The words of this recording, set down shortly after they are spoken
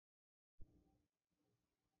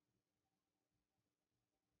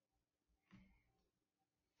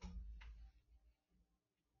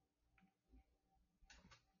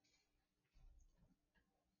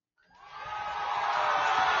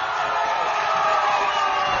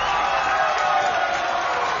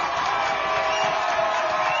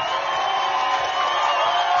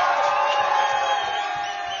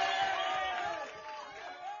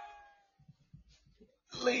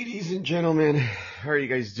Gentlemen, how are you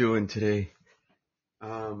guys doing today?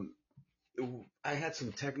 Um, I had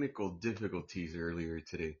some technical difficulties earlier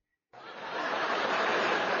today.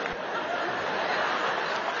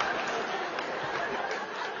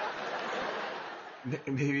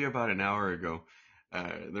 Maybe about an hour ago.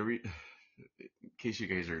 In case you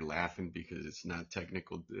guys are laughing because it's not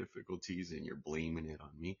technical difficulties and you're blaming it on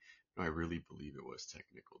me, no, I really believe it was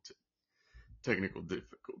technical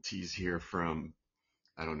difficulties here from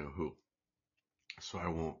I don't know who. So I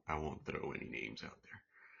won't throw any names out there.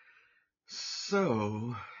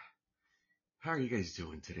 So, how are you guys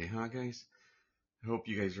doing today, huh, guys? I hope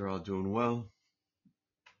you guys are all doing well.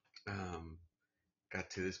 Um,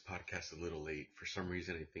 got to this podcast a little late. For some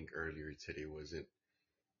reason, I think earlier today it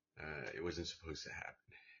wasn't supposed to happen.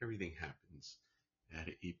 Everything happens at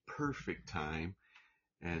a perfect time.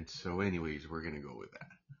 And so anyways, we're going to go with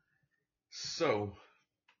that. So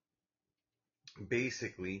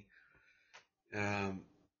basically,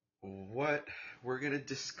 what we're going to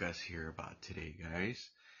discuss here about today, guys,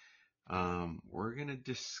 we're going to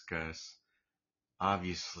discuss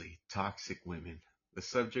obviously toxic women, the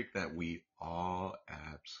subject that we all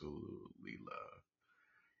absolutely love.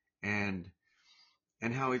 And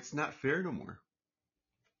how it's not fair no more.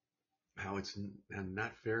 How it's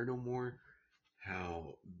not fair no more.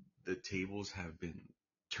 How the tables have been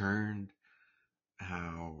turned.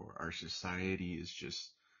 How our society is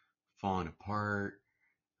just falling apart.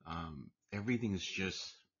 Everything is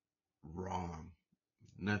just wrong.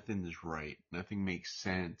 Nothing is right. Nothing makes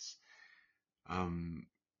sense. Um,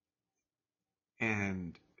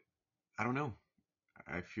 and I don't know.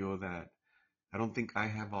 I feel that I don't think I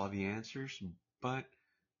have all the answers, but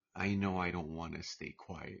I know I don't want to stay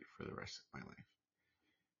quiet for the rest of my life.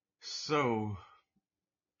 So,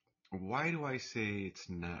 why do I say it's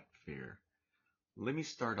not fair? Let me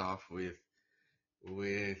start off with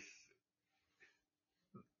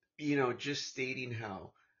just stating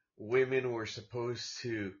how women were supposed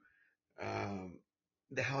to um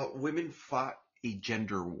how women fought a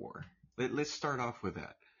gender war. Let's start off with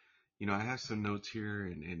that. I have some notes here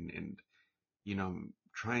and I'm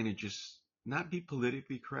trying to just not be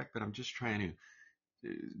politically correct, but I'm just trying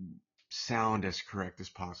to sound as correct as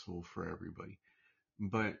possible for everybody.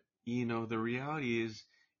 But the reality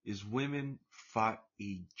is women fought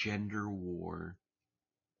a gender war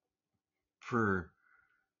for,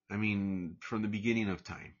 I mean, from the beginning of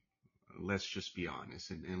time. Let's just be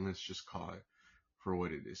honest and let's just call it for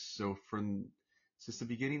what it is. So since the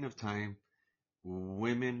beginning of time,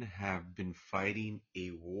 women have been fighting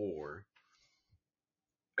a war,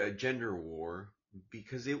 a gender war,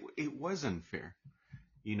 because it was unfair.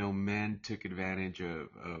 Men took advantage of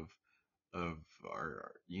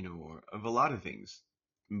our, of a lot of things,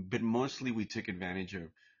 but mostly we took advantage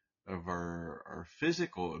of our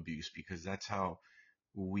physical abuse because that's how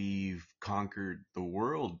we've conquered the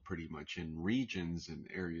world pretty much in regions and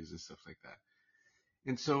areas and stuff like that.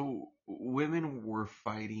 And so women were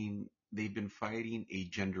fighting, they've been fighting a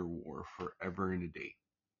gender war forever and a day.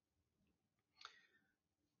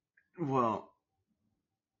 Well,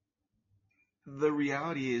 the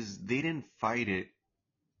reality is they didn't fight it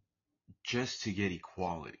just to get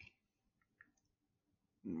equality.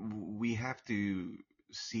 We have to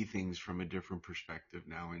see things from a different perspective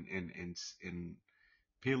now and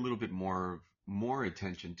pay a little bit more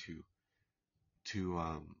attention to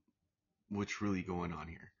what's really going on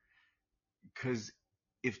here. Because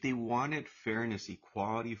if they wanted fairness,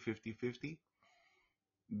 equality, 50-50,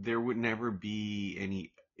 there would never be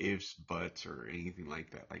any ifs, buts, or anything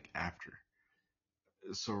like that, like after.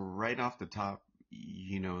 So right off the top,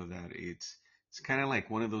 you know that it's kind of like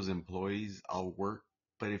one of those employees, I'll work,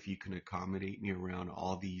 but if you can accommodate me around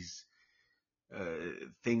all these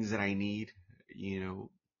things that I need, you know,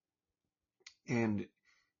 and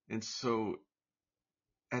and so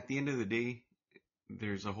at the end of the day,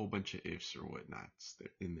 there's a whole bunch of ifs or whatnots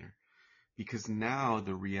in there because now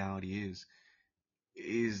the reality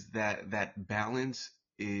is that balance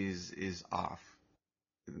is off.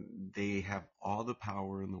 They have all the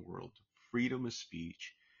power in the world, freedom of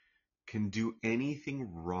speech, can do anything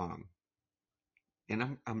wrong,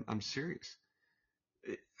 and I'm serious.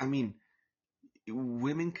 I mean,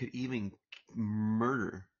 women could even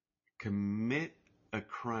murder, commit a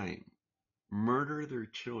crime, murder their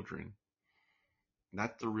children.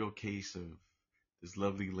 That's the real case of this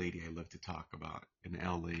lovely lady I love to talk about in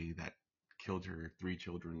LA that killed her three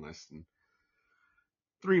children less than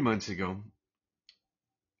 3 months ago.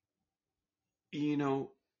 You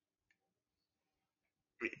know,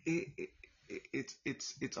 it, it,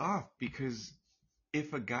 it's off because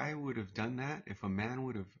If a guy would have done that, if a man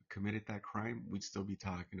would have committed that crime, we'd still be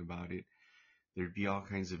talking about it. There'd be all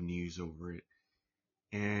kinds of news over it.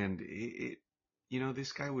 And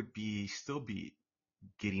this guy would still be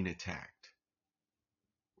getting attacked.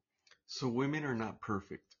 So women are not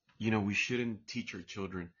perfect. We shouldn't teach our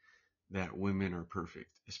children that women are perfect,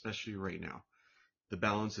 especially right now. The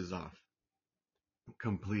balance is off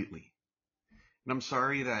completely. And I'm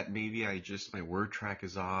sorry that maybe my word track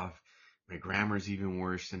is off. My grammar's even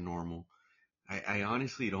worse than normal. I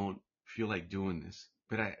honestly don't feel like doing this,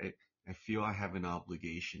 but I feel I have an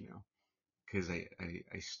obligation now because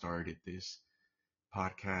I started this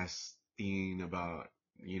podcast thing about,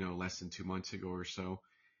 less than 2 months ago or so.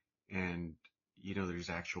 And, there's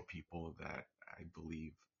actual people that I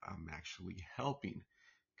believe I'm actually helping.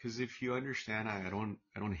 Because if you understand, I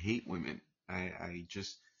don't hate women. I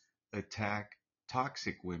just attack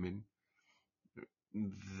toxic women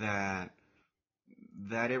that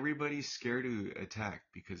everybody's scared to attack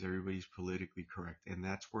because everybody's politically correct. And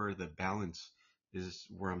that's where the balance is,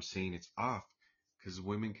 where I'm saying it's off, because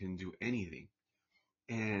women can do anything.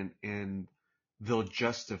 And they'll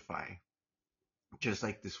justify, just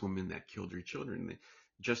like this woman that killed her children. They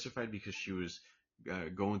justified because she was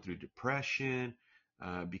going through depression,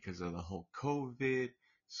 because of the whole COVID.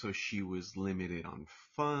 So she was limited on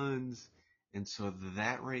funds. And so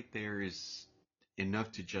that right there is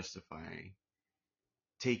enough to justify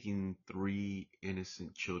taking 3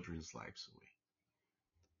 innocent children's lives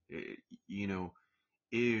away. You know,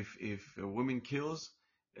 if a woman kills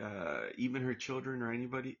even her children or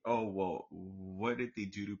anybody, oh well, what did they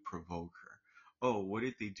do to provoke her? Oh, what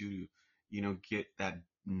did they do to, get that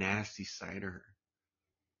nasty side of her?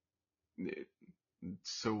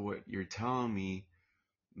 So what you're telling me,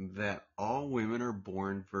 that all women are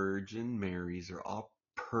born Virgin Marys, are all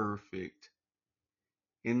perfect,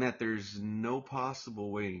 in that there's no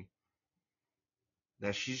possible way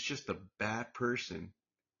that she's just a bad person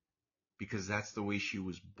because that's the way she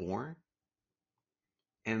was born,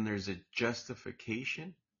 and there's a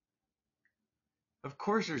justification? Of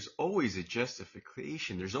course, there's always a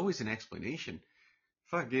justification. There's always an explanation.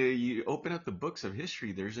 Fuck, you open up the books of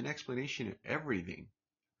history, there's an explanation of everything.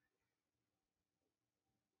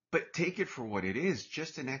 But take it for what it is,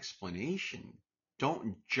 just an explanation.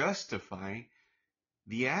 Don't justify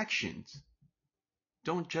the actions.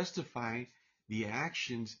 Don't justify the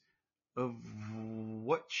actions of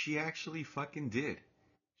what she actually fucking did.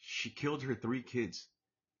 She killed her 3 kids.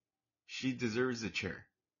 She deserves a chair.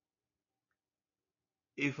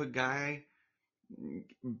 If a guy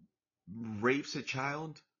rapes a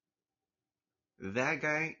child, that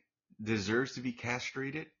guy deserves to be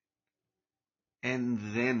castrated and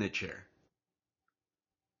then the chair.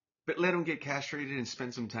 But let him get castrated and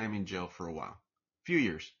spend some time in jail for a while. Few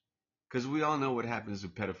years. Because we all know what happens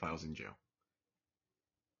with pedophiles in jail.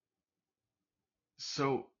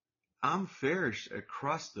 So I'm fair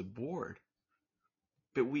across the board.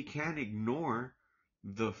 But we can't ignore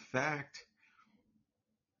the fact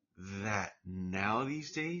that now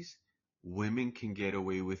these days, women can get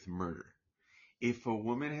away with murder. If a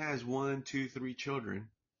woman has 1, 2, 3 children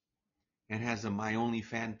and has a My Only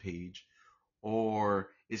Fan page,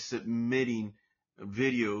 or is submitting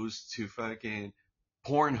videos to fucking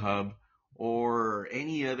Pornhub or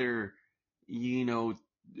any other,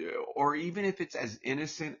 or even if it's as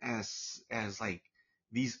innocent as like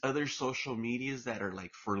these other social medias that are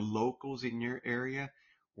like for locals in your area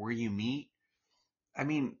where you meet. I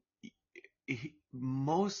mean,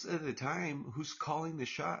 most of the time, who's calling the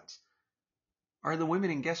shots are the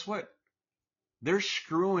women, and guess what? They're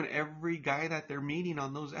screwing every guy that they're meeting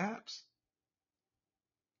on those apps.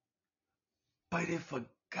 But if a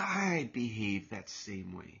guy behaved that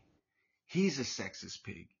same way, he's a sexist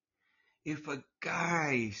pig. If a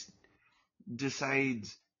guy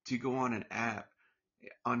decides to go on an app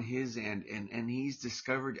on his end and he's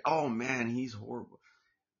discovered, oh man, he's horrible.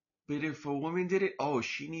 But if a woman did it, oh,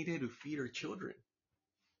 she needed to feed her children.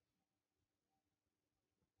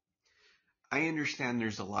 I understand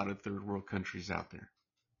there's a lot of third world countries out there.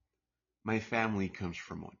 My family comes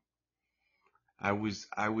from one. I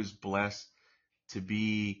was blessed to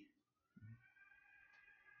be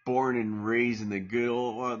born and raised in the good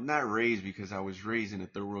old, well, not raised because I was raised in a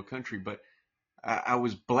third world country, but I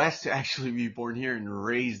was blessed to actually be born here and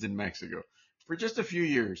raised in Mexico for just a few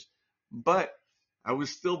years. But I was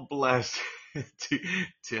still blessed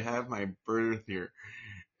to have my birth here.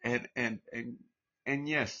 And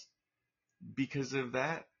yes, because of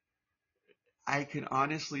that, I can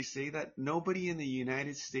honestly say that nobody in the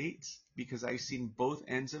United States, because I've seen both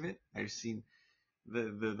ends of it. I've seen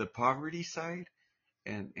the poverty side,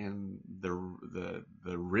 and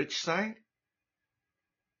the rich side,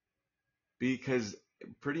 because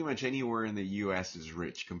pretty much anywhere in the US is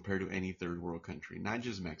rich compared to any third world country, not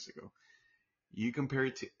just Mexico. You compare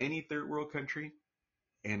it to any third world country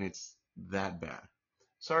and it's that bad.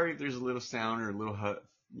 Sorry if there's a little sound or a little a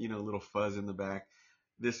little fuzz in the back.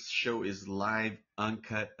 This show is live,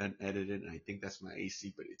 uncut, unedited, and I think that's my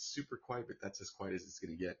AC, but it's super quiet, but that's as quiet as it's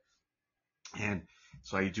gonna get. And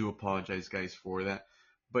so I do apologize, guys, for that.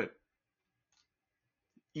 But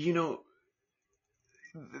you know,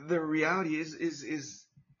 the reality is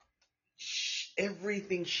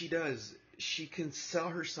everything she does, she can sell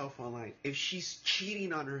herself online. If she's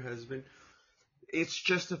cheating on her husband, it's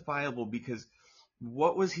justifiable because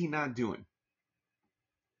what was he not doing?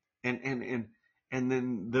 And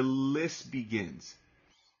then the list begins.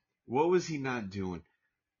 What was he not doing?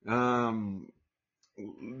 Um,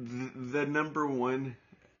 the number one,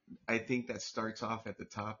 I think that starts off at the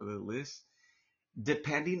top of the list,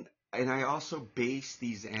 depending, and I also base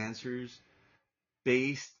these answers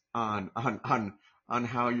based on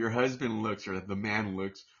how your husband looks or the man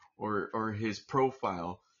looks or his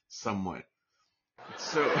profile somewhat.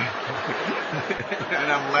 So, and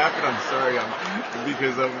I'm laughing. I'm sorry,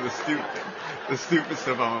 because of the stupid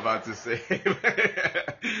stuff I'm about to say.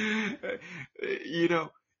 you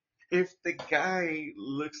know, if the guy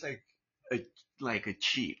looks a like a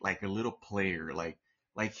cheat, like a little player, like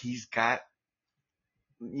he's got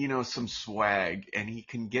some swag and he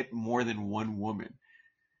can get more than one woman,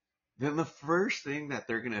 then the first thing that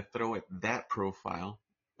they're gonna throw at that profile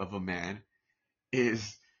of a man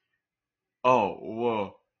is, oh,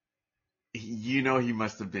 well, he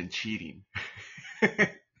must have been cheating.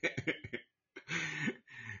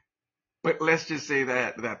 But let's just say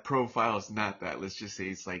that profile is not that. Let's just say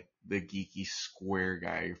it's like the geeky square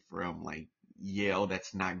guy from like Yale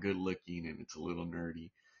that's not good looking and it's a little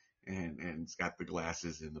nerdy and it's got the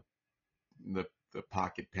glasses and the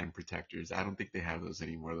pocket pen protectors. I don't think they have those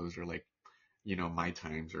anymore. Those are like, my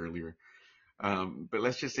times earlier. But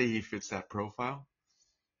let's just say he fits that profile.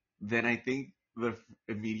 Then I think the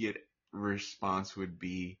immediate response would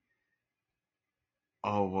be,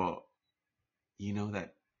 oh, well,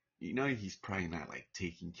 that, he's probably not like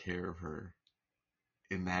taking care of her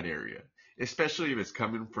in that area, especially if it's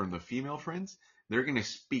coming from the female friends. They're going to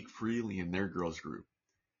speak freely in their girls group.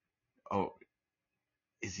 Oh,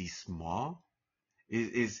 is he small?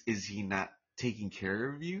 Is he not taking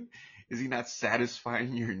care of you? Is he not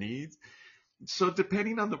satisfying your needs? So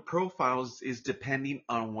depending on the profiles is depending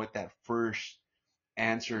on what that first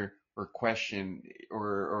answer or question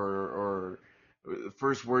or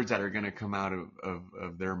first words that are going to come out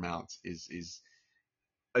of their mouths is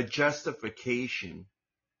a justification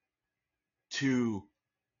to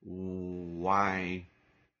why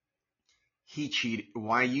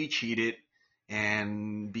why you cheated,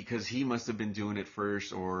 and because he must have been doing it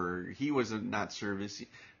first or he was not servicing.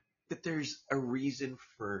 But there's a reason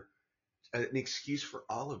for an excuse for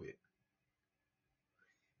all of it.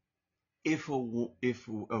 If a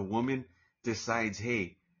woman decides,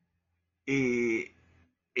 hey, eh,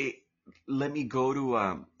 eh, let me go to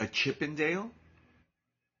a Chippendale.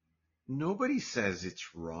 Nobody says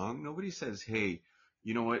it's wrong. Nobody says, hey,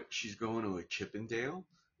 you know what? She's going to a Chippendale.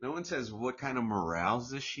 No one says, what kind of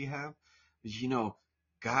morals does she have?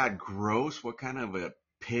 God, gross. What kind of a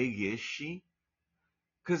pig is she?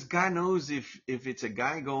 Because God knows if it's a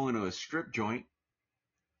guy going to a strip joint,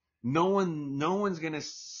 no one's gonna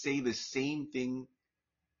say the same thing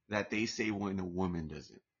that they say when a woman does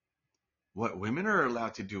it. What, women are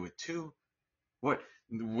allowed to do it too? What,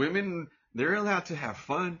 women, they're allowed to have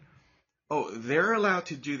fun. Oh, they're allowed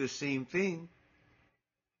to do the same thing.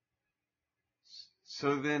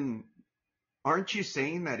 So then, aren't you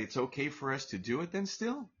saying that it's okay for us to do it then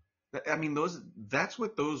still? I mean, that's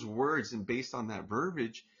what those words and based on that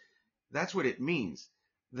verbiage, that's what it means.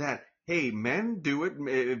 That, hey, men do it.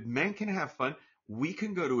 Men can have fun. We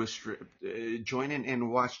can go to a strip joint and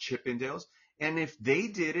watch Chippendales. And if they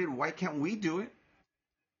did it, why can't we do it?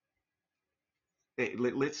 Hey,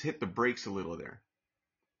 let's hit the brakes a little there.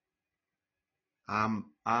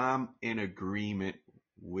 I'm in agreement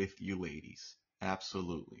with you ladies.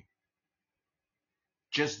 Absolutely.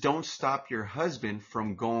 Just don't stop your husband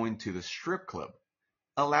from going to the strip club.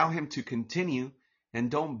 Allow him to continue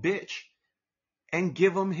and don't bitch and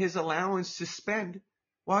give him his allowance to spend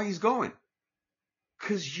while he's going.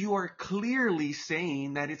 Because you are clearly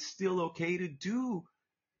saying that it's still okay to do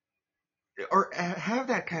or have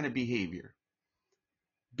that kind of behavior.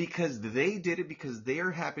 Because they did it, because they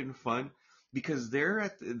are having fun, because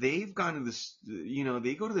they've gone to this,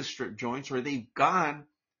 they go to the strip joints or they've gone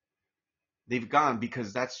They've gone,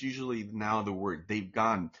 because that's usually now the word. They've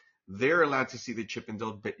gone. They're allowed to see the chip and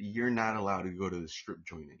Dale, but you're not allowed to go to the strip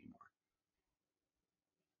joint anymore.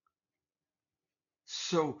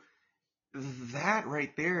 So that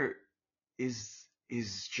right there is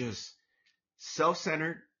just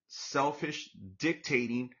self-centered, selfish,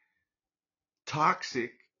 dictating,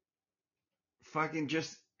 toxic, fucking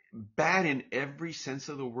just bad in every sense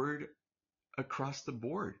of the word across the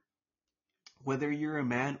board, whether you're a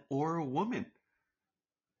man or a woman.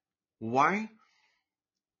 Why?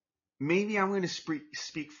 Maybe I'm going to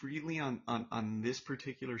speak freely on this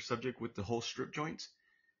particular subject with the whole strip joints.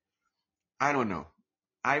 I don't know.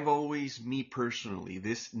 I've always, me personally,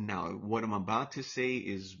 what I'm about to say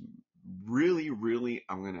is really, really,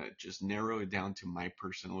 I'm going to just narrow it down to my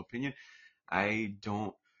personal opinion. I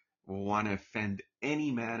don't want to offend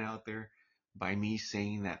any man out there by me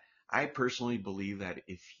saying that I personally believe that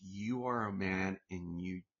if you are a man and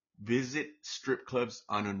you visit strip clubs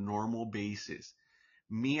on a normal basis,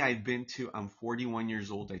 I'm 41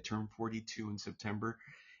 years old. I turned 42 in September,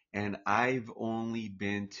 and I've only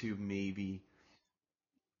been to maybe,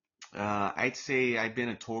 I'd say I've been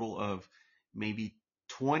a total of maybe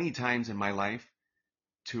 20 times in my life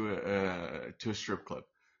to a strip club.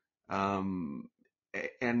 Um,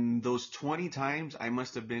 and those 20 times I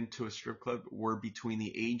must have been to a strip club were between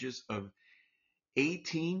the ages of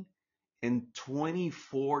 18 and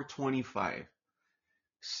 24, 25.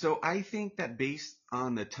 So I think that based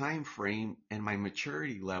on the time frame and my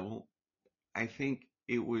maturity level, I think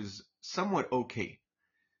it was somewhat okay.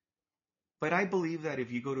 But I believe that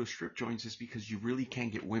if you go to strip joints, it's because you really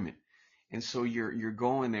can't get women. And so you're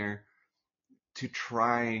going there to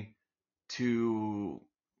try to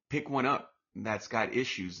pick one up that's got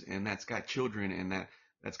issues and that's got children and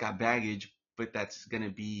that's got baggage, but that's going to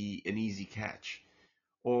be an easy catch.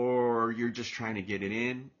 Or you're just trying to get it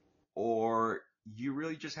in, or you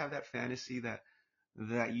really just have that fantasy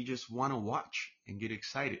that you just want to watch and get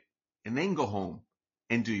excited and then go home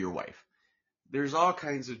and do your wife. There's all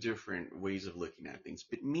kinds of different ways of looking at things.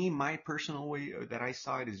 But my personal way that I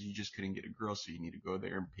saw it is you just couldn't get a girl, so you need to go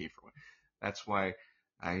there and pay for one. That's why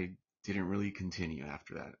I didn't really continue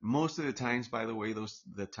after that. Most of the times, by the way,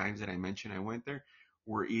 the times that I mentioned I went there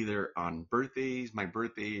were either on birthdays, my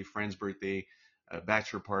birthday, friend's birthday, a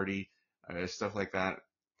bachelor party, stuff like that,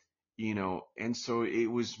 and so it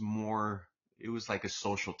was like a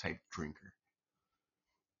social type drinker.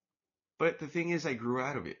 But the thing is, I grew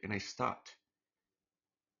out of it and I stopped.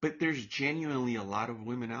 But there's genuinely a lot of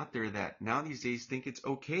women out there that now these days think it's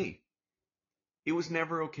okay. It was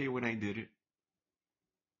never okay when I did it.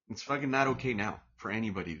 It's fucking not okay now for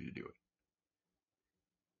anybody to do it.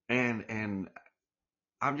 And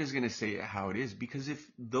I'm just gonna say it how it is, because if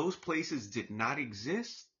those places did not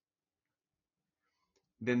exist,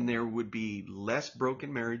 then there would be less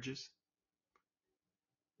broken marriages.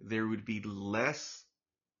 There would be less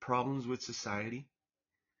problems with society.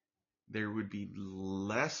 There would be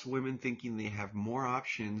less women thinking they have more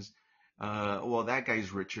options. Well, that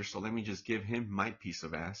guy's richer, so let me just give him my piece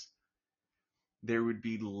of ass. There would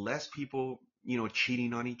be less people,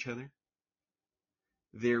 cheating on each other.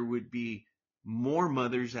 There would be more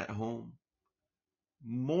mothers at home,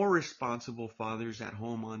 more responsible fathers at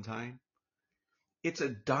home on time. It's a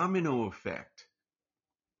domino effect.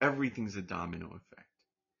 Everything's a domino effect.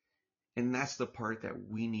 And that's the part that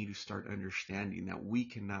we need to start understanding, that we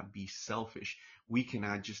cannot be selfish. We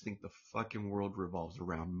cannot just think the fucking world revolves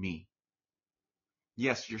around me.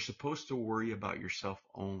 Yes, you're supposed to worry about yourself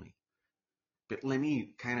only. But let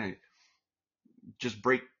me kind of just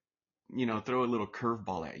throw a little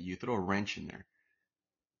curveball at you, throw a wrench in there.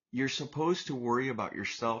 You're supposed to worry about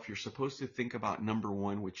yourself. You're supposed to think about number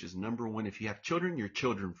one, which is number one. If you have children, your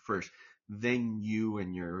children first, then you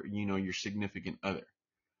and your significant other.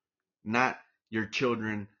 Not your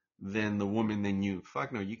children, then the woman, then you.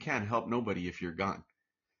 Fuck no, you can't help nobody if you're gone.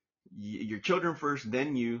 Your children first,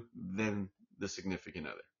 then you, then the significant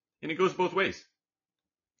other. And it goes both ways.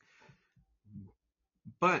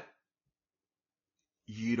 But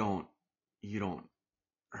you don't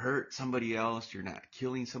hurt somebody else. You're not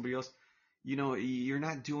killing somebody else. You're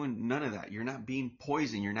not doing none of that. You're not being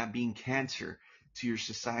poison. You're not being cancer to your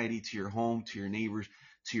society, to your home, to your neighbors,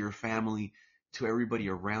 to your family, to everybody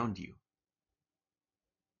around you.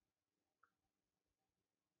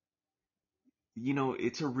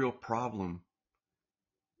 It's a real problem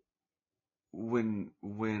when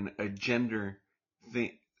a gender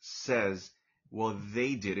says, well,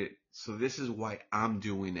 they did it, so this is why I'm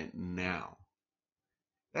doing it now.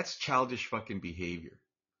 That's childish fucking behavior.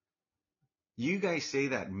 You guys say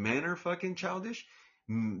that men are fucking childish?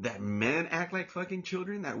 that men act like fucking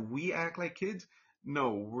children, that we act like kids.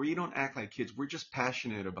 No, we don't act like kids. We're just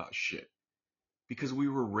passionate about shit because we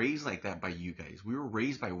were raised like that by you guys. We were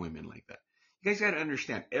raised by women like that. You guys got to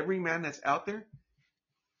understand, every man that's out there,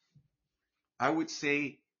 I would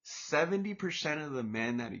say 70% of the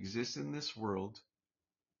men that exist in this world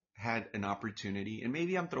had an opportunity, and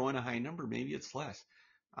maybe I'm throwing a high number, maybe it's less.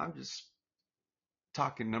 I'm just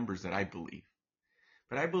talking numbers that I believe.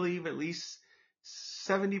 But I believe at least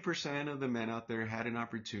 70% of the men out there had an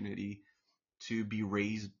opportunity to be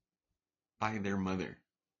raised by their mother.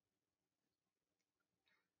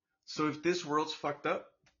 So if this world's fucked up,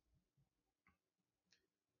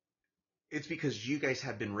 it's because you guys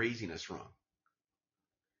have been raising us wrong.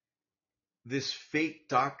 This fake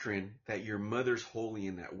doctrine that your mother's holy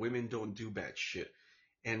and that women don't do bad shit,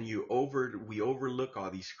 and we overlook all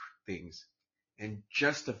these things and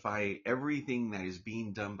justify everything that is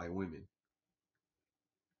being done by women.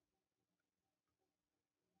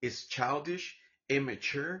 It's childish,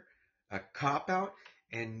 immature, a cop-out,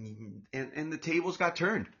 and the tables got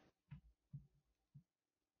turned.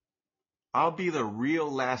 I'll be the real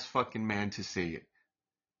last fucking man to say it.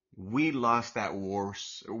 We lost that war.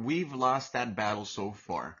 We've lost that battle so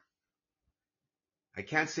far. I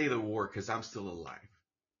can't say the war because I'm still alive.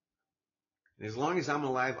 And as long as I'm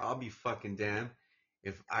alive, I'll be fucking damned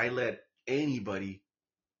if I let anybody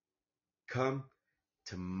come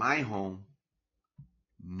to my home,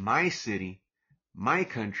 my city, my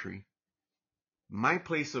country, my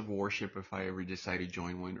place of worship, if I ever decide to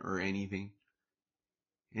join one or anything,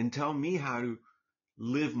 and tell me how to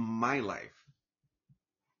live my life.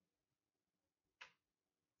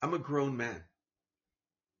 I'm a grown man.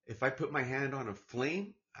 If I put my hand on a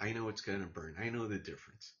flame, I know it's going to burn. I know the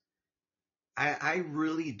difference. I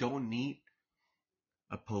really don't need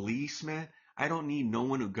a policeman. I don't need no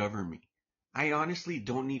one to govern me. I honestly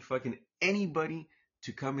don't need fucking anybody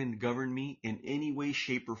to come and govern me in any way,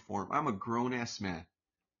 shape, or form. I'm a grown-ass man.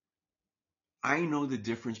 I know the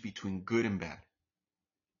difference between good and bad.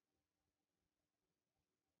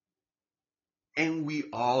 And we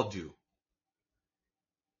all do.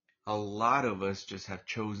 A lot of us just have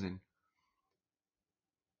chosen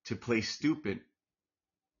to play stupid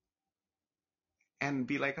and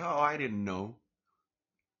be like, oh, I didn't know.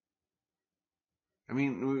 I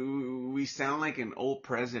mean, we sound like an old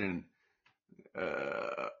president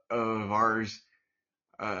of ours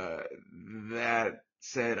that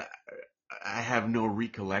said, I have no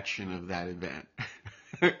recollection of that event.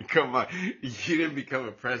 Come on. You didn't become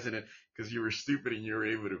a president because you were stupid and you were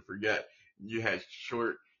able to forget. You had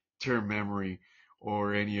short-term memory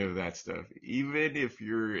or any of that stuff. Even if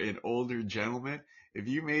you're an older gentleman, if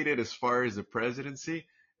you made it as far as the presidency,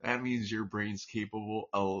 that means your brain's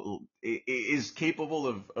is capable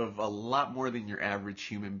of a lot more than your average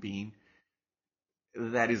human being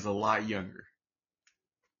that is a lot younger.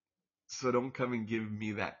 So don't come and give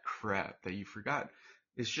me that crap that you forgot.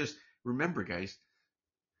 It's just, remember guys,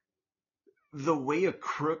 the way a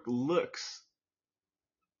crook looks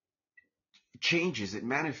changes. It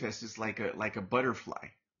manifests. It's like a butterfly.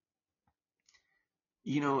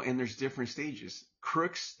 And there's different stages.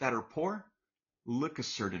 Crooks that are poor look a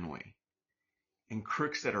certain way. And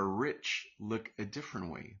crooks that are rich look a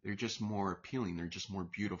different way. They're just more appealing. They're just more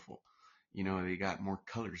beautiful. They got more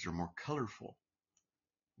colors. They're more colorful.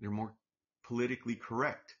 They're more politically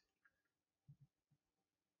correct.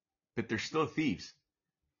 But they're still thieves.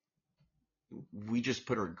 We just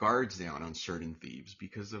put our guards down on certain thieves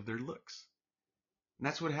because of their looks. And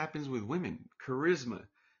that's what happens with women. Charisma.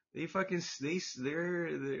 They're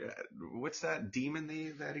what's that demon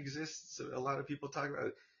that exists? A lot of people talk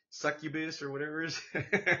about succubus or whatever it is.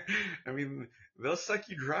 I mean, they'll suck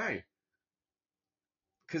you dry.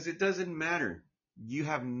 Because it doesn't matter. You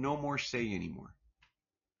have no more say anymore.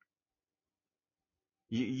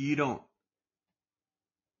 You don't.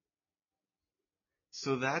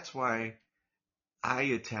 So that's why I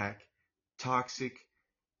attack toxic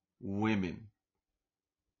women.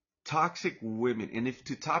 Toxic women. And if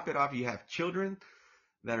to top it off, you have children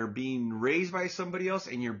that are being raised by somebody else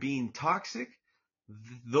and you're being toxic,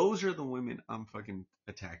 those are the women I'm fucking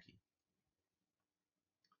attacking.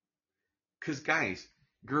 Because guys,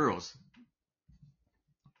 girls,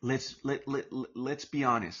 let's be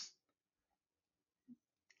honest.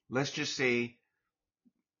 Let's just say,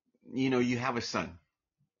 you have a son.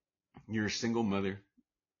 You're a single mother.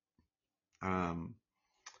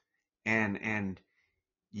 And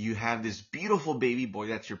you have this beautiful baby boy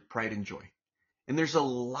that's your pride and joy. And there's a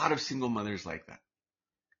lot of single mothers like that.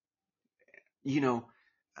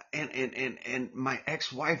 And my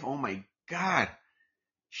ex-wife, oh my God,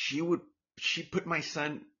 she would She put my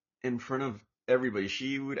son in front of everybody.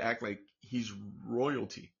 She would act like he's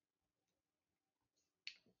royalty.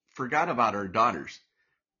 Forgot about our daughters,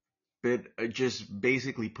 but just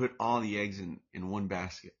basically put all the eggs in one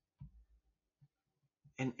basket.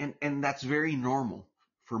 And that's very normal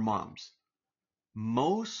for moms.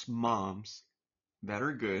 Most moms that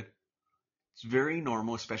are good, it's very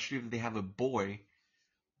normal, especially if they have a boy,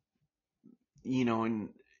 and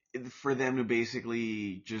for them to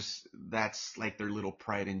basically just, that's like their little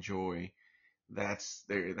pride and joy. That's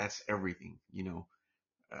everything.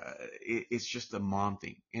 It's just a mom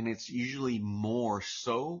thing. And it's usually more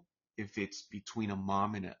so if it's between a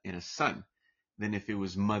mom and a son than if it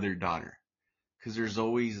was mother-daughter. Because there's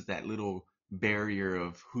always that little barrier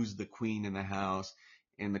of who's the queen in the house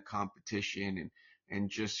and the competition and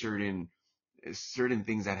just certain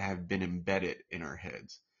things that have been embedded in our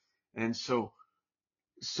heads. And so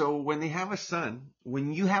when you have a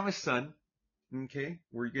son, okay,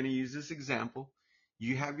 we're going to use this example.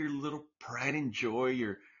 You have your little pride and joy,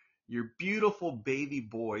 your beautiful baby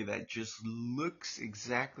boy that just looks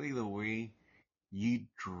exactly the way you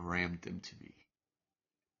dreamt him to be.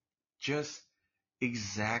 Just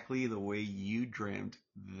exactly the way you dreamt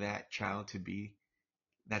that child to be.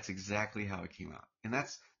 That's exactly how it came out. And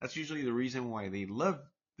that's usually the reason why they love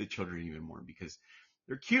the children even more, because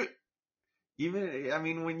they're cute. Even, I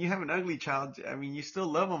mean, when you have an ugly child, I mean, you still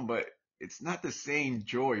love them, but it's not the same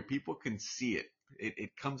joy. People can see it.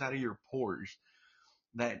 It comes out of your pores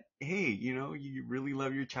that, hey, you really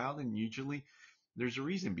love your child, and usually there's a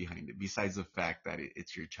reason behind it besides the fact that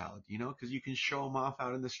it's your child, because you can show them off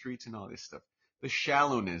out in the streets and all this stuff. The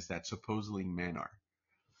shallowness that supposedly men are.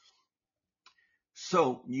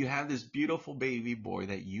 So you have this beautiful baby boy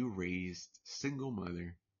that you raised, single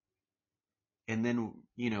mother, and then,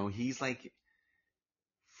 he's like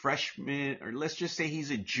freshman, or let's just say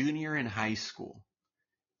he's a junior in high school.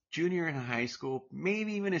 Junior in high school,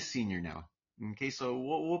 maybe even a senior now. Okay, so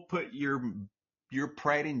we'll put your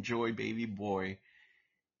pride and joy baby boy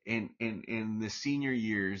in the senior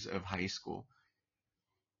years of high school,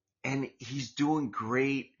 and he's doing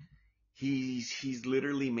great. He's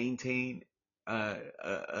literally maintained a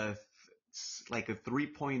like a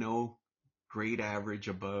 3.0 grade average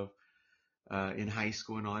above in high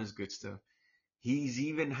school and all his good stuff. He's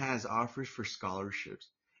even has offers for scholarships.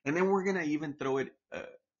 And then we're gonna even throw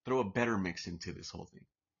a better mix into this whole thing.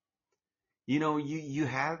 You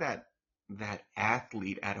have that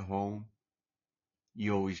athlete at home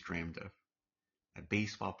you always dreamed of. That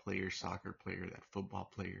baseball player, soccer player, that football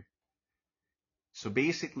player. So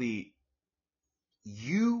basically,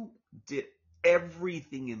 you did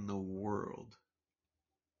everything in the world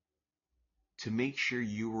to make sure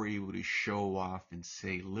you were able to show off and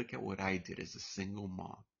say, look at what I did as a single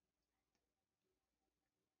mom.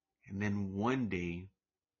 And then one day,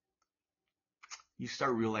 you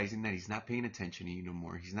start realizing that he's not paying attention to you no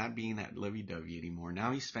more. He's not being that lovey-dovey anymore.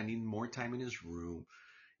 Now he's spending more time in his room,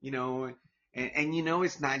 you know, and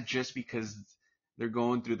it's not just because they're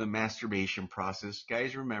going through the masturbation process.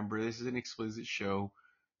 Guys, remember, this is an explicit show,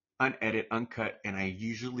 unedited, uncut, and I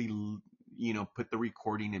usually, put the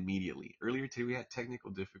recording immediately. Earlier today, we had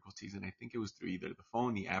technical difficulties, and I think it was through either the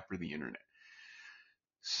phone, the app, or the internet.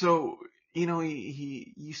 So,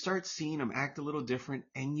 you start seeing him act a little different,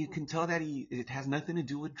 and you can tell that it has nothing to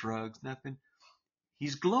do with drugs, nothing.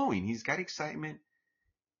 He's glowing. He's got excitement.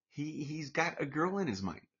 He's got a girl in his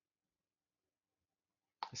mind.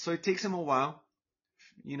 So it takes him a while,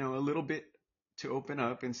 a little bit to open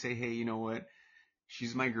up and say, hey, you know what?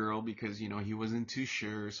 She's my girl, because, he wasn't too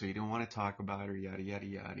sure, so he didn't want to talk about her, yada, yada,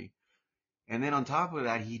 yada. And then on top of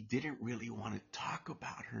that, he didn't really want to talk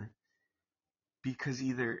about her because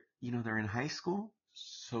either, they're in high school,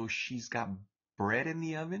 so she's got bread in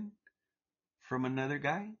the oven from another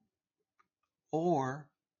guy, or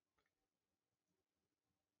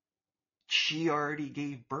she already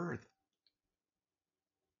gave birth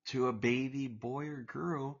to a baby boy or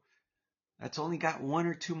girl that's only got 1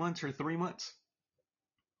 or 2 months or 3 months.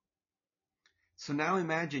 So now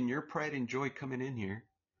imagine your pride and joy coming in here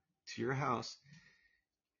to your house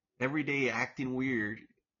every day acting weird,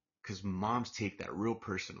 because moms take that real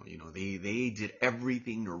personal. They did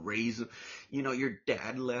everything to raise them. Your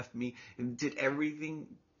dad left me and did everything.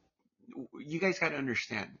 You guys got to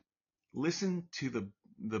understand. Listen to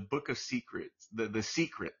the book of secrets, the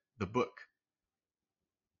secret, the book,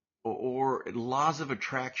 or laws of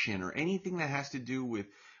attraction, or anything that has to do with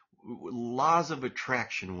laws of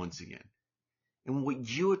attraction once again. And what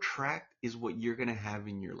you attract is what you're going to have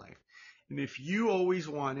in your life. And if you always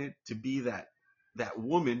wanted to be that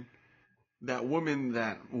woman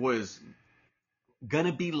that was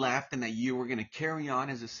gonna be laughed and that you were gonna carry on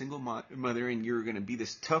as a single mother and you're gonna be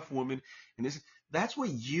this tough woman and this that's what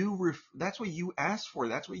that's what you asked for,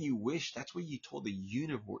 that's what you wished, that's what you told the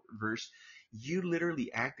universe. You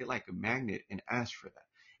literally acted like a magnet and asked for that.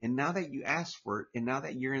 And now that you asked for it, and now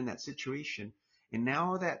that you're in that situation, and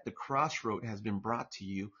now that the crossroad has been brought to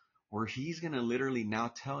you, where he's gonna literally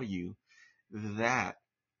now tell you that,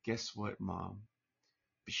 guess what, mom,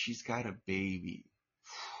 she's got a baby.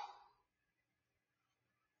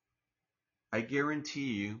 I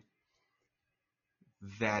guarantee you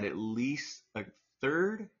that at least a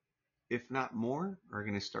third, if not more, are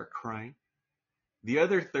going to start crying. The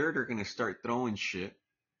other third are going to start throwing shit.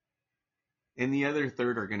 And the other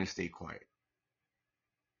third are going to stay quiet.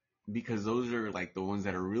 Because those are like the ones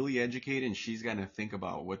that are really educated, and she's going to think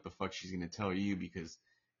about what the fuck she's going to tell you because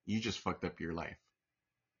you just fucked up your life.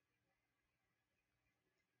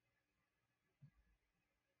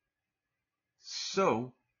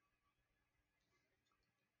 So,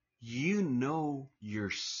 you know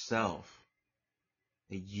yourself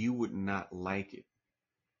that you would not like it.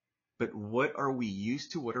 But what are we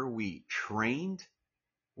used to? What are we trained?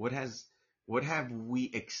 What have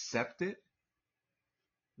we accepted?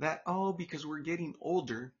 That, oh, because we're getting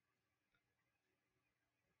older,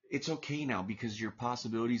 it's okay now because your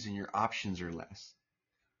possibilities and your options are less.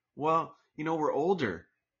 Well, we're older.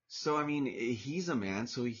 So, I mean, he's a man,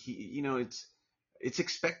 so it's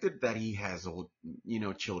expected that he has old,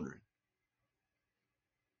 children.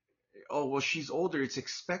 Oh, well, she's older. It's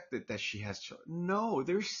expected that she has children. No,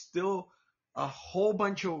 there's still a whole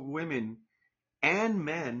bunch of women and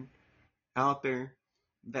men out there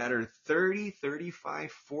that are 30,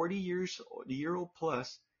 35, 40 year old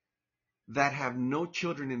plus that have no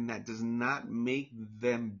children, and that does not make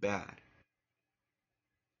them bad.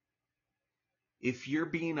 If you're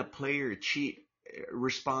being a player, cheat,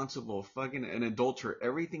 responsible, fucking an adulterer,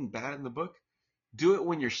 everything bad in the book, do it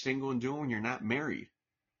when you're single and do it when you're not married.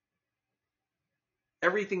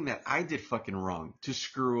 Everything that I did fucking wrong to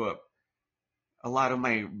screw up a lot of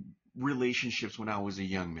my relationships when I was a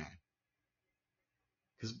young man.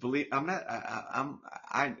 Because believe I'm not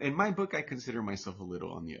I in my book I consider myself a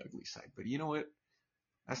little on the ugly side, but you know what?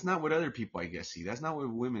 That's not what other people, I guess, see. That's not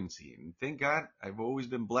what women see. And thank God I've always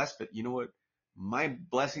been blessed, but you know what? My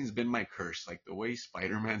blessing's been my curse, like the way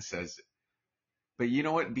Spider-Man says it. But you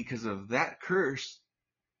know what? Because of that curse,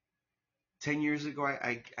 10 years ago,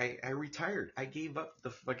 I retired. I gave up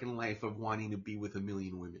the fucking life of wanting to be with a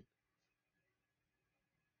million women.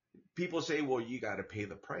 People say, well, you got to pay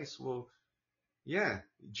the price. Well, yeah,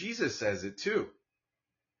 Jesus says it too.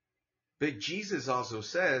 But Jesus also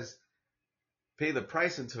says, pay the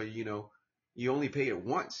price until, you only pay it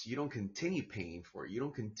once. You don't continue paying for it. You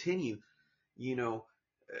don't continue,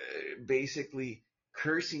 basically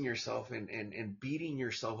cursing yourself and beating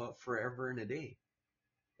yourself up forever and a day.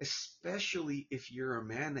 Especially if you're a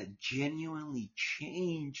man that genuinely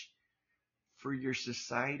changed for your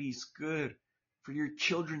society's good, for your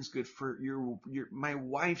children's good, for my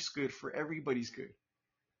wife's good, for everybody's good.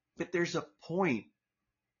 But there's a point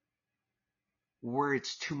where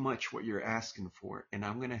it's too much what you're asking for, and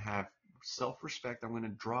I'm going to have self-respect. I'm going to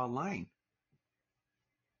draw a line.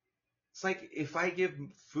 It's like if I give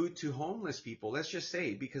food to homeless people, let's just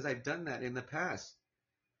say, because I've done that in the past,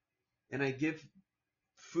 and I give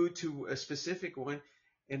food to a specific one,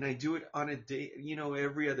 and I do it on a day,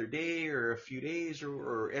 every other day or a few days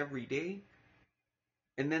or every day.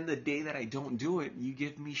 And then the day that I don't do it, you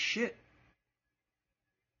give me shit.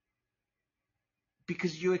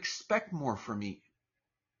 Because you expect more from me.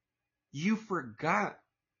 You forgot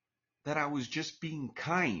that I was just being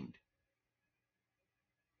kind.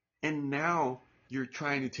 And now you're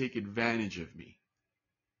trying to take advantage of me.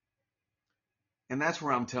 And that's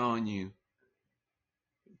where I'm telling you,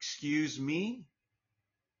 excuse me,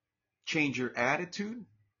 change your attitude,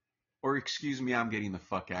 or excuse me, I'm getting the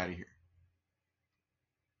fuck out of here.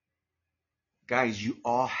 Guys, you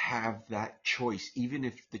all have that choice, even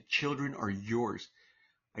if the children are yours.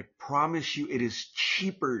 I promise you it is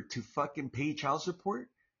cheaper to fucking pay child support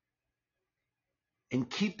and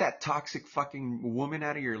keep that toxic fucking woman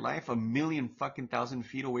out of your life 1,000,000 fucking thousand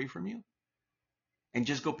feet away from you and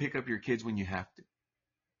just go pick up your kids when you have to.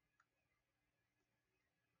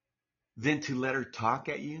 Than to let her talk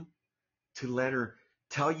at you, to let her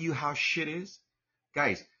tell you how shit is.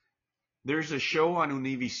 Guys, there's a show on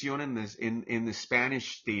Univision in the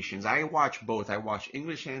Spanish stations. I watch both. I watch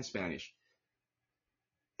English and Spanish.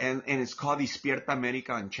 And it's called Despierta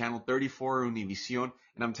America on channel 34 Univision.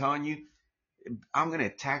 And I'm telling you, I'm going to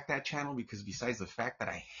attack that channel because besides the fact that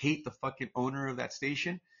I hate the fucking owner of that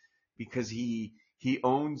station, because he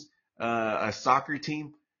owns a soccer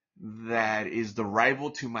team that is the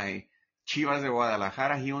rival to my Chivas de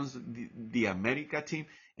Guadalajara. He owns the America team,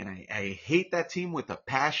 and I hate that team with a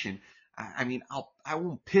passion. I mean, I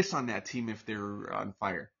won't piss on that team if they're on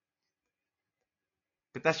fire.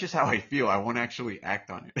 But that's just how I feel. I won't actually act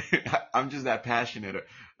on it. I'm just that passionate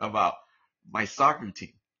about my soccer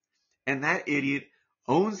team. And that idiot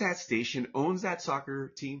owns that station, owns that soccer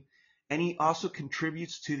team, and he also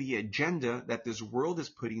contributes to the agenda that this world is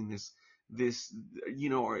putting this,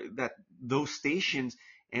 or that those stations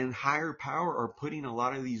and higher power are putting a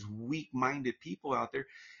lot of these weak-minded people out there.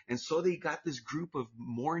 And so they got this group of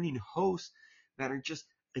morning hosts that are just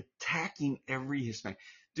attacking every Hispanic.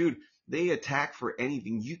 Dude, they attack for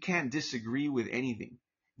anything. You can't disagree with anything.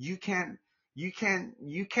 You can't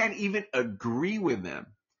even agree with them.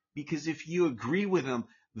 Because if you agree with them,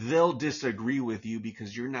 they'll disagree with you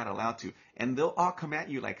because you're not allowed to. And they'll all come at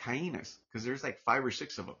you like hyenas because there's like 5 or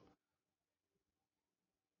 6 of them.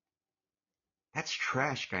 That's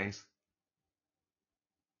trash, guys.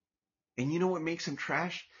 And you know what makes them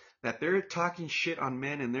trash? That they're talking shit on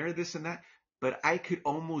men and they're this and that. But I could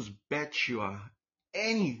almost bet you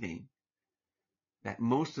anything that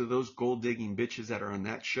most of those gold digging bitches that are on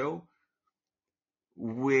that show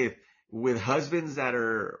with husbands that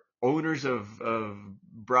are owners of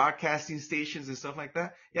broadcasting stations and stuff like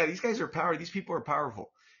that. Yeah, these guys are powerful. These people are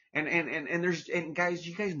powerful. And guys,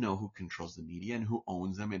 you guys know who controls the media and who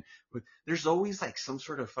owns them. And there's always like some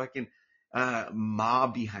sort of fucking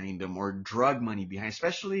mob behind them or drug money behind,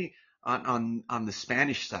 especially on the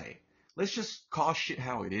Spanish side. Let's just call shit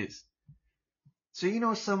how it is.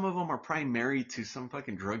 So, some of them are probably married to some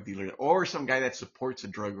fucking drug dealer or some guy that supports a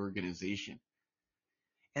drug organization.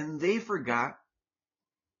 And they forgot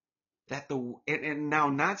that and now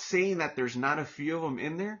not saying that there's not a few of them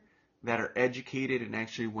in there that are educated and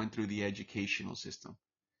actually went through the educational system.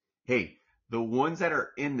 Hey, the ones that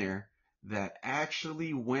are in there that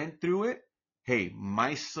actually went through it, hey,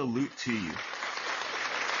 my salute to you.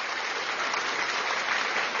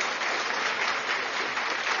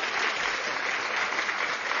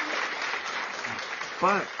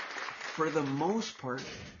 But for the most part,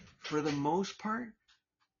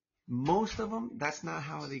 most of them, that's not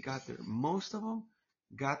how they got there. Most of them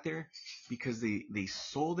got there because they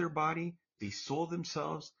sold their body, they sold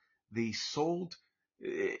themselves, they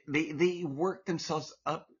worked themselves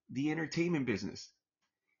up the entertainment business.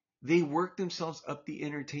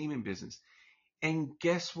 And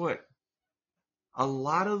guess what? A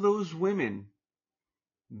lot of those women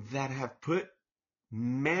that have put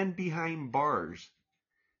men behind bars,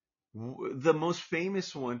 the most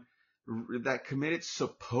famous one that committed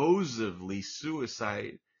supposedly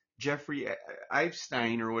suicide, Jeffrey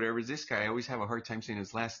Epstein or whatever is this guy. I always have a hard time saying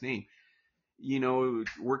his last name.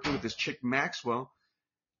 Working with this chick Maxwell.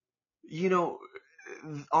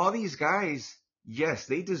 All these guys, yes,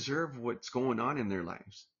 they deserve what's going on in their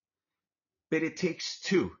lives. But it takes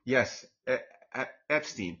two. Yes,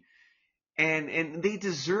 Epstein. And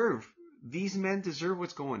these men deserve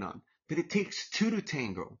what's going on. But it takes two to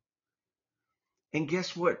tango. And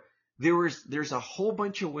guess what? There's a whole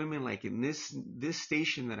bunch of women like in this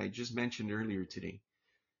station that I just mentioned earlier today,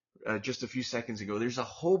 just a few seconds ago. There's a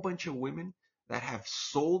whole bunch of women that have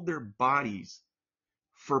sold their bodies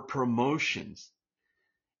for promotions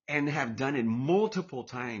and have done it multiple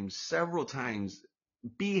times, several times.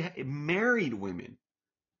 Be married women.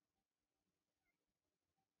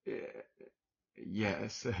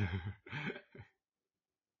 Yes.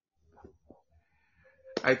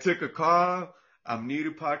 I took a call. I'm new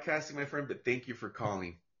to podcasting, my friend, but thank you for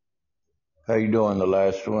calling. How you doing, the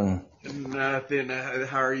last one? Nothing.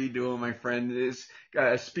 How are you doing, my friend? Is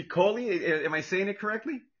Spicoli? Am I saying it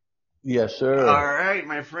correctly? Yes, sir. All right,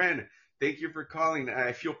 my friend. Thank you for calling.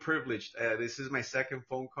 I feel privileged. This is my second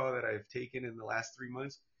phone call that I've taken in the last 3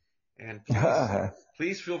 months. And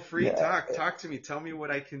please feel free. Yeah. Talk to me. Tell me what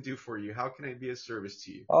I can do for you. How can I be of service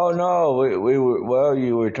to you? Oh no,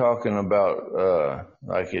 you were talking about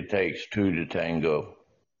like it takes two to tango,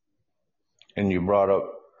 and you brought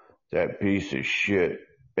up that piece of shit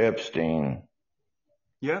Epstein.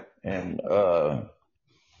 Yeah. And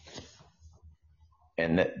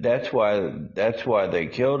that's why they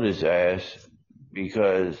killed his ass,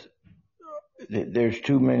 because there's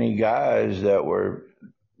too many guys that were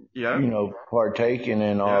partaking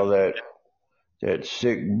in all that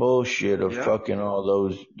sick bullshit of fucking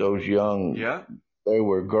all those young. Yeah. They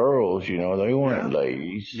were girls, they weren't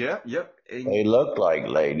ladies. Yep. They looked like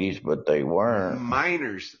ladies, but they weren't.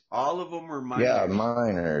 Minors. All of them were minors. Yeah,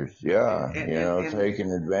 minors. Yeah,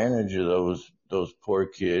 taking advantage of those poor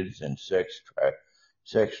kids and sex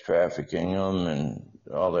trafficking them and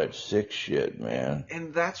all that sick shit, man.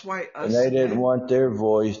 And that's why And us they didn't men, want their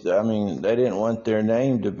voice. I mean, they didn't want their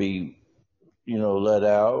name to be, let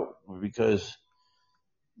out because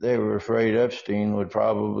they were afraid Epstein would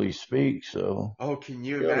probably speak. So, oh, can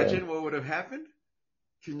you kill him. imagine what would have happened?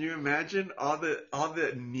 Can you imagine all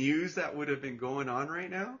the news that would have been going on right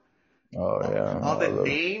now? Oh yeah, All the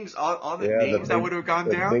names, all the yeah, names that would have gone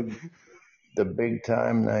the down. big, the big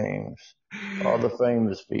time names, all the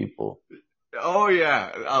famous people. Oh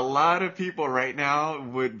yeah, a lot of people right now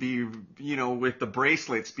would be, with the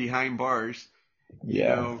bracelets behind bars, you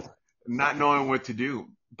Yeah, know, not knowing what to do.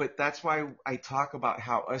 But that's why I talk about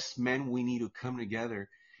how us men, we need to come together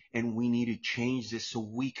and we need to change this so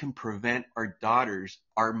we can prevent our daughters,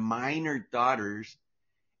 our minor daughters,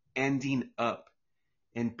 ending up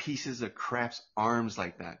in pieces of crap's arms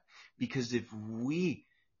like that. Because if we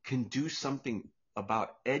can do something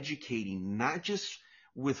about educating, not just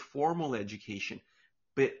with formal education,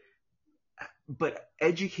 but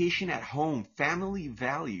education at home, family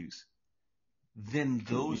values, then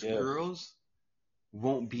those yes. girls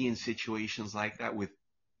won't be in situations like that with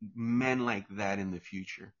men like that in the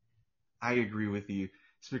future. I agree with you.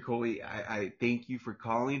 Spicoli, I thank you for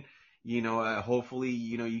calling. Hopefully,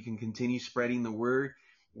 you can continue spreading the word.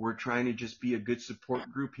 We're trying to just be a good support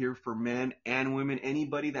group here for men and women.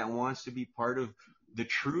 Anybody that wants to be part of the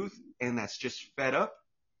truth and that's just fed up,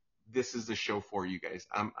 this is the show for you guys.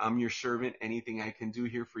 I'm your servant. Anything I can do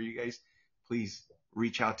here for you guys, please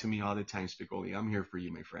reach out to me all the time, Spicoli. I'm here for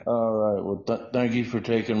you, my friend. All right. Well, thank you for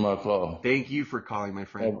taking my call. Thank you for calling, my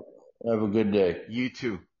friend. Have, have a good day. You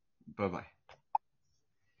too. Bye bye.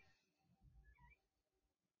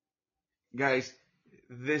 Guys,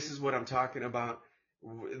 this is what I'm talking about.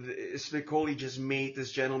 Spicoli just made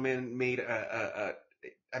this gentleman made I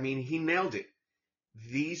mean, he nailed it.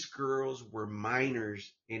 These girls were minors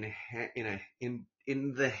in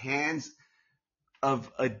the hands of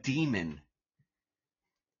a demon.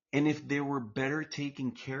 And if they were better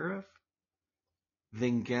taken care of,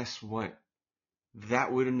 then guess what?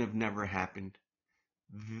 That wouldn't have never happened.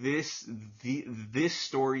 This this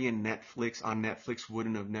story in Netflix on Netflix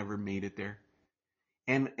wouldn't have never made it there.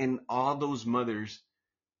 And all those mothers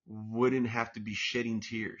wouldn't have to be shedding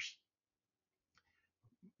tears.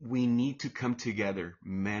 We need to come together,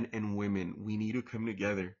 men and women. We need to come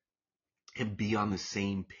together and be on the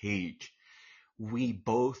same page. We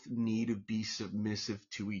both need to be submissive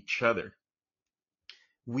to each other.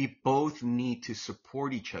 We both need to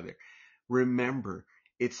support each other. Remember,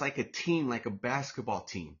 it's like a team, like a basketball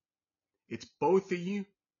team. It's both of you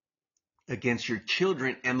against your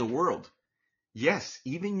children and the world. Yes,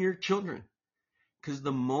 even your children. Because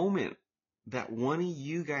the moment that one of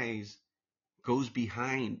you guys goes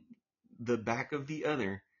behind the back of the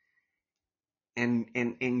other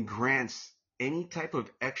and grants any type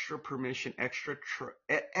of extra permission,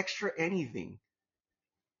 extra anything.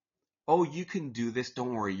 Oh, you can do this.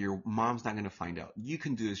 Don't worry. Your mom's not going to find out. You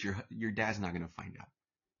can do this. Your dad's not going to find out.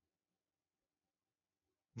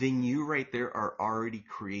 Then you right there are already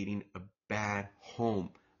creating a bad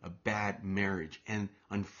home, a bad marriage. And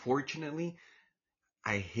unfortunately,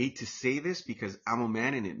 I hate to say this because I'm a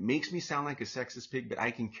man and it makes me sound like a sexist pig, but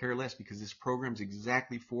I can care less because this program's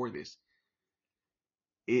exactly for this.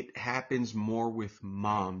 It happens more with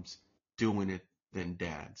moms doing it than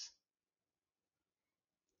dads.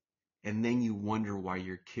 And then you wonder why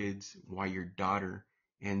your daughter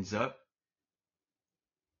ends up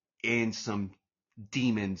in some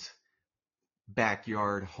demon's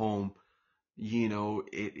backyard home,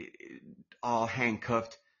 all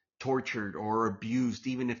handcuffed, tortured, or abused,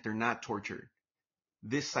 even if they're not tortured.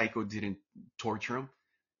 This psycho didn't torture them.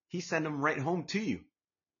 He sent them right home to you.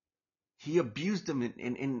 He abused them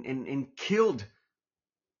and killed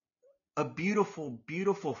a beautiful,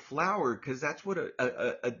 beautiful flower, because that's what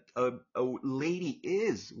a lady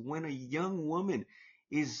is. When a young woman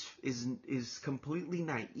is completely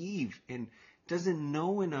naive and doesn't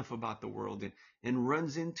know enough about the world and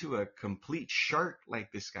runs into a complete shark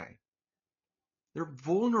like this guy. They're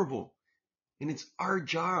vulnerable. And it's our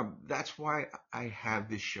job. That's why I have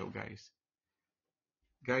this show, guys.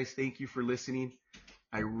 Guys, thank you for listening.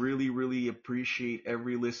 I really, really appreciate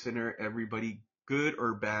every listener, everybody, good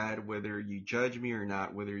or bad, whether you judge me or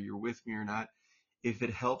not, whether you're with me or not. If it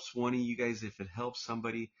helps one of you guys, if it helps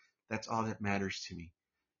somebody, that's all that matters to me.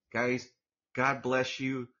 Guys, God bless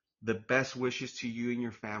you. The best wishes to you and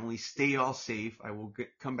your family. Stay all safe. I will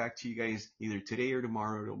come back to you guys either today or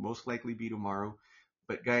tomorrow. It'll most likely be tomorrow.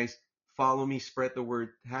 But guys, follow me, spread the word,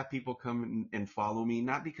 have people come and follow me,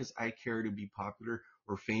 not because I care to be popular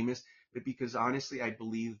or famous, but because honestly, I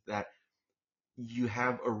believe that you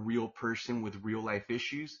have a real person with real life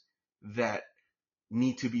issues that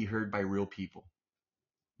need to be heard by real people.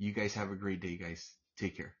 You guys have a great day, guys.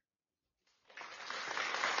 Take care.